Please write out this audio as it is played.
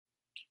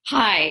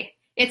Hi,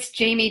 it's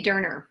Jamie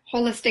Durner,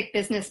 Holistic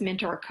Business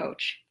Mentor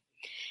Coach.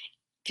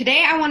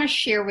 Today I want to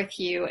share with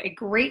you a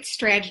great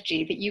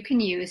strategy that you can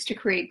use to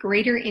create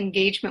greater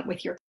engagement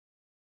with your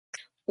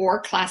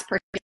or class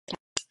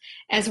participants,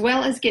 as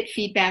well as get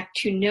feedback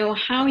to know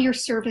how your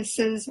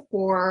services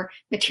or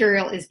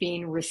material is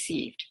being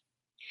received.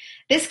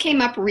 This came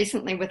up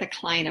recently with a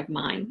client of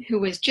mine who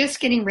was just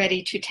getting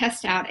ready to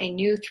test out a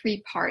new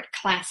 3-part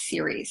class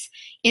series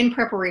in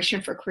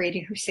preparation for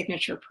creating her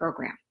signature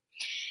program.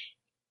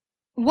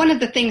 One of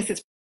the things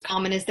that's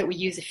common is that we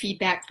use a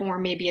feedback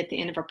form maybe at the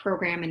end of a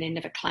program and end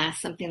of a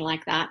class, something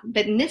like that.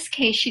 But in this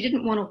case, she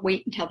didn't want to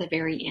wait until the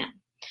very end.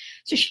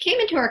 So she came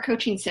into our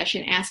coaching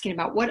session asking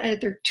about what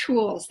other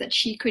tools that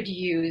she could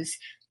use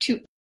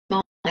to,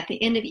 at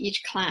the end of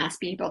each class,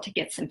 be able to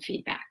get some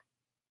feedback.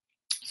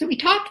 So we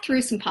talked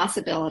through some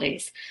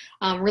possibilities,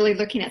 really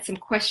looking at some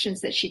questions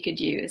that she could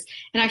use.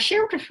 And I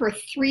shared with her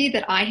 3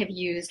 that I have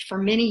used for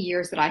many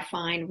years that I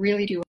find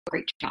really do a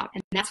great job.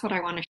 And that's what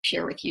I want to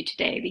share with you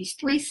today, these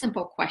 3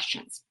 simple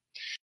questions.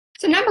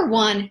 So number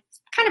 1,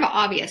 kind of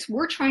obvious,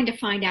 we're trying to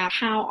find out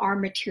how our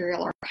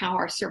material or how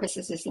our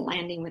services is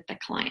landing with the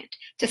client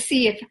to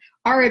see if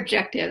our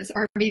objectives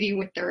are meeting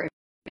with their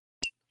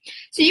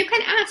objectives. So you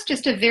can ask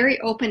just a very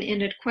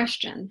open-ended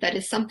question that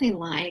is something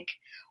like,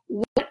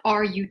 what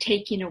are you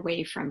taking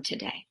away from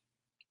today?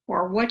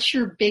 Or what's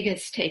your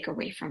biggest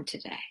takeaway from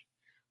today?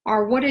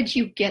 Or what did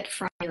you get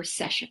from your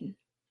session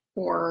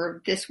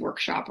or this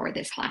workshop or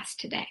this class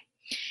today?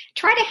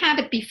 Try to have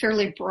it be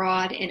fairly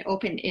broad and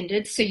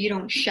open-ended so you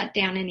don't shut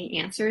down any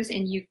answers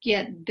and you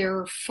get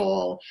their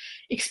full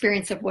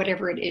experience of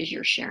whatever it is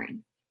you're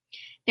sharing.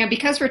 Now,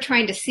 because we're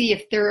trying to see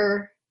if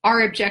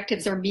our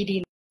objectives are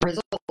meeting the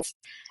results,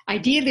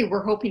 ideally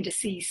we're hoping to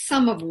see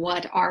some of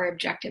what our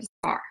objectives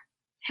are.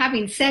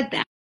 Having said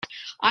that,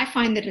 I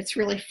find that it's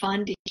really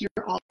fun to hear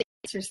all the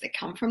answers that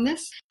come from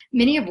this,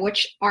 many of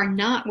which are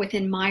not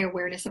within my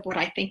awareness of what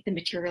I think the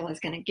material is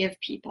going to give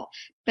people.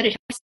 But it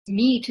helps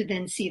me to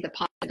then see the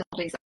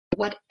possibilities of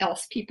what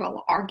else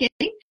people are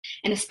getting.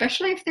 And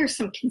especially if there's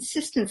some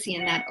consistency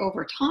in that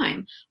over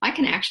time, I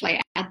can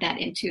actually add that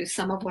into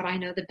some of what I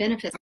know the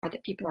benefits are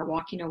that people are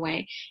walking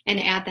away and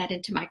add that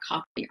into my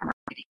copy or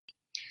marketing.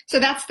 So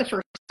that's the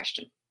first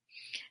question.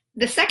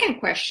 The second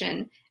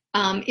question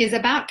is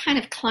about kind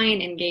of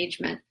client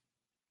engagement,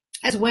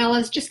 as well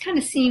as just kind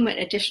of seeing what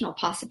additional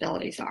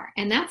possibilities are.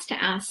 And that's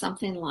to ask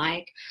something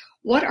like,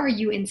 what are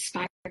you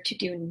inspired to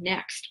do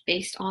next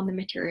based on the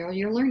material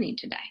you're learning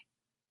today?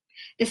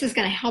 This is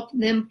going to help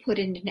them put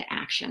it into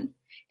action.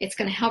 It's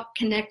going to help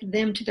connect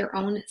them to their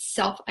own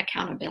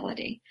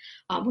self-accountability,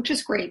 which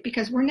is great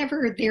because we're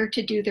never there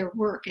to do their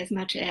work as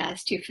much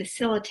as to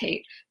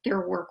facilitate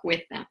their work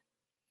with them.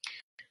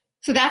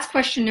 So that's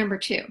question number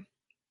 2.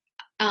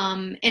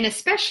 And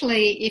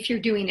especially if you're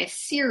doing a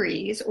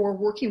series or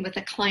working with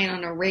a client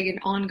on a regular,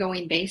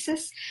 ongoing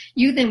basis,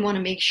 you then want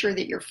to make sure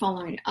that you're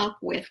following up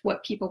with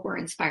what people were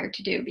inspired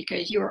to do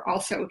because you're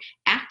also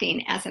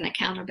acting as an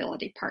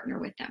accountability partner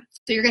with them.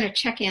 So you're going to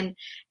check in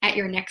at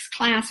your next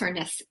class or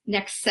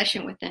next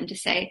session with them to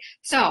say,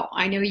 so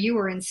I know you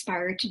were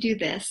inspired to do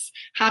this.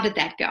 How did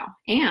that go?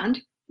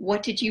 And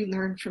what did you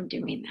learn from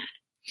doing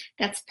that?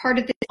 That's part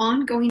of the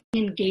ongoing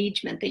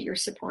engagement that you're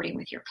supporting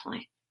with your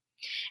client.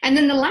 And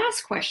then the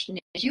last question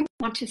is you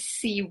want to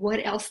see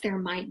what else there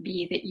might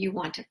be that you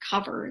want to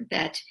cover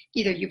that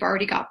either you've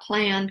already got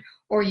planned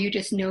or you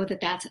just know that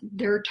that's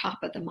their top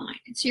of the mind.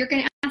 And so you're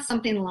going to ask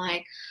something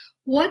like,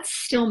 what's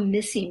still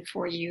missing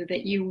for you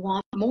that you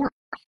want more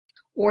of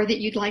or that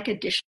you'd like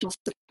additional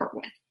support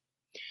with?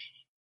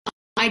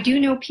 I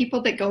do know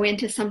people that go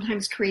into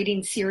sometimes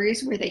creating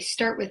series where they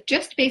start with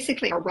just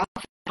basically a rough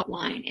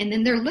outline, and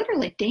then they're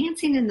literally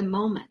dancing in the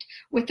moment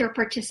with their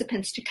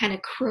participants to kind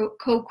of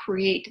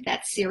co-create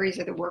that series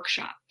or the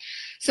workshop.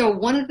 So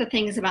one of the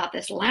things about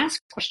this last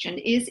question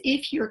is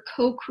if you're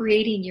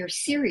co-creating your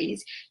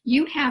series,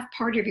 you have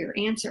part of your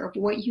answer of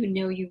what you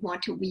know you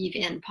want to weave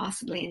in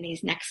possibly in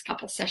these next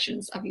couple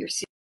sessions of your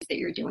series that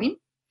you're doing.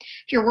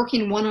 If you're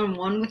working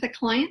one-on-one with a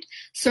client,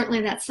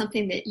 certainly that's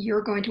something that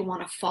you're going to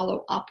want to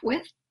follow up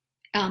with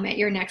at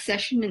your next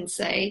session and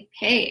say,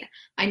 hey,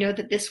 I know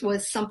that this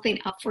was something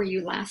up for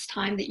you last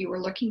time that you were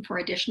looking for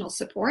additional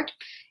support.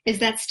 Is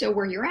that still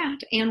where you're at?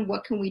 And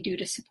what can we do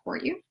to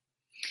support you?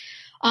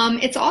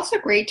 It's also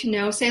great to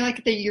know, say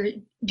like that you're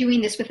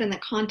doing this within the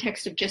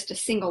context of just a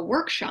single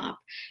workshop,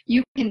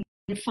 you can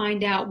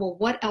find out, well,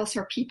 what else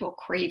are people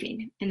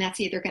craving? And that's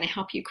either going to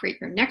help you create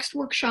your next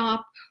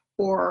workshop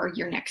or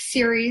your next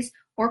series,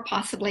 or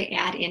possibly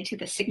add into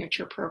the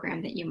signature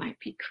program that you might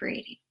be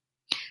creating.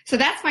 So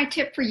that's my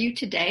tip for you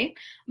today.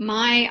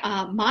 My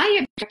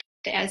objective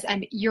as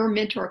your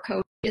mentor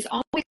coach is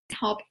always to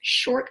help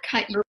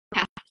shortcut your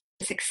path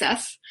to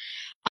success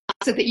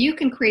so that you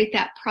can create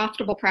that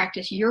profitable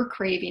practice you're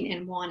craving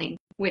and wanting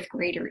with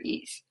greater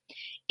ease.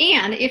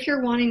 And if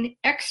you're wanting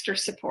extra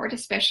support,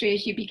 especially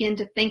as you begin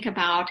to think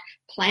about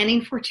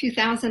planning for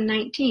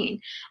 2019,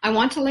 I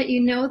want to let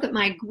you know that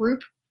my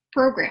group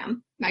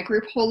program, my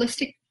group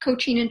Holistic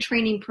coaching and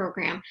training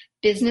program,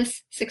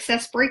 Business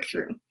Success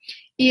Breakthrough,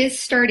 is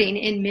starting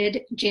in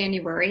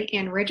mid-January,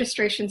 and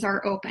registrations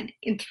are open.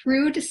 And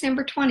through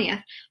December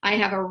 20th, I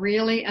have a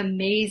really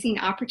amazing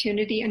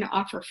opportunity and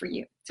offer for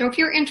you. So if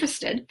you're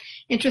interested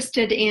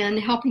in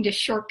helping to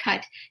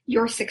shortcut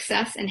your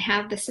success and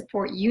have the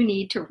support you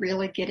need to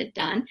really get it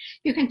done,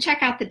 you can check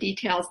out the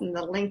details in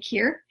the link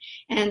here,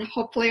 and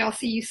hopefully I'll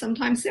see you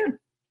sometime soon.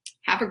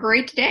 Have a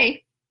great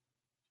day.